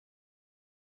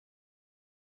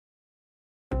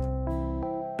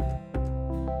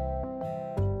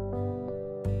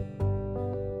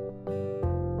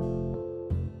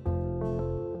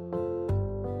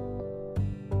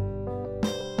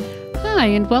Hi,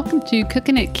 and welcome to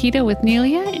Cookin' at Keto with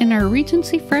Nelia in our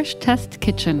Regency Fresh Test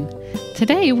Kitchen.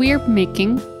 Today we are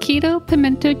making Keto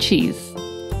Pimento cheese.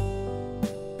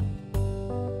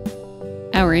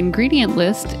 Our ingredient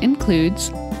list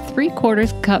includes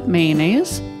 3/4 cup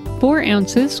mayonnaise, 4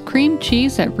 ounces cream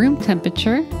cheese at room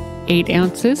temperature, 8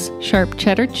 ounces sharp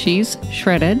cheddar cheese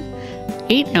shredded,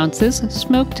 8 ounces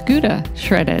smoked Gouda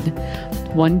shredded,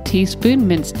 1 teaspoon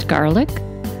minced garlic,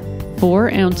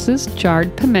 4 ounces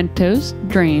jarred pimentos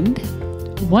drained,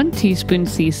 1 teaspoon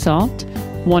sea salt,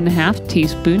 1/2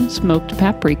 teaspoon smoked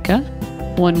paprika,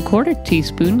 1/4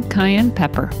 teaspoon cayenne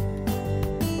pepper.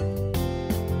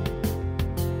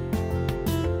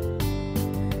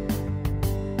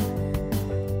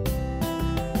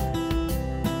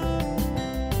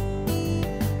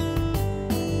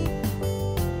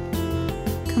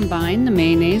 Combine the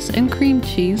mayonnaise and cream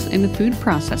cheese in a food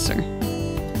processor.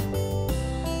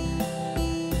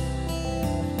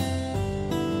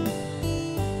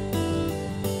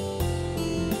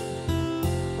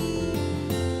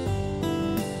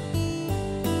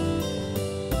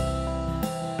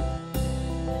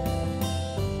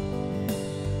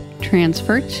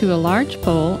 Transfer to a large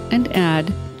bowl and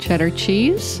add cheddar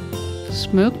cheese,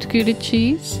 smoked Gouda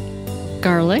cheese,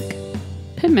 garlic,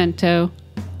 pimento,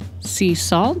 sea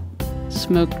salt,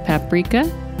 smoked paprika,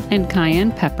 and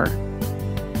cayenne pepper.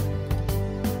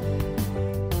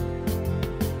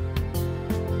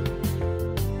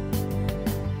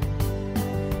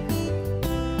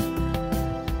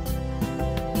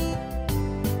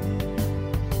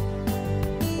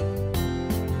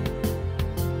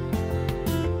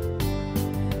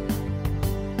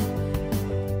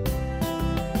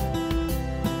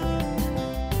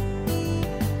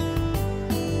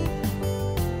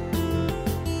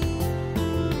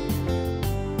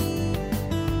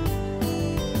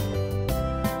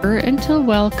 Until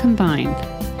well combined.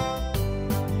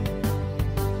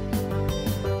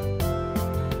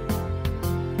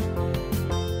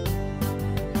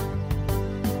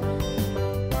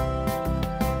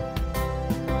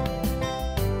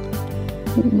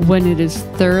 When it is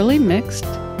thoroughly mixed,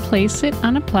 place it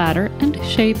on a platter and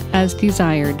shape as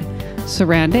desired.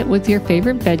 Surround it with your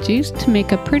favorite veggies to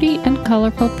make a pretty and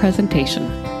colorful presentation.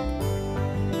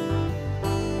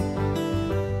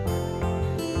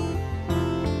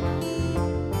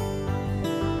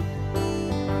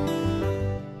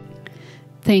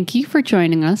 Thank you for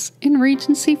joining us in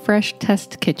Regency Fresh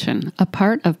Test Kitchen, a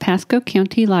part of Pasco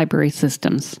County Library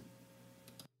Systems.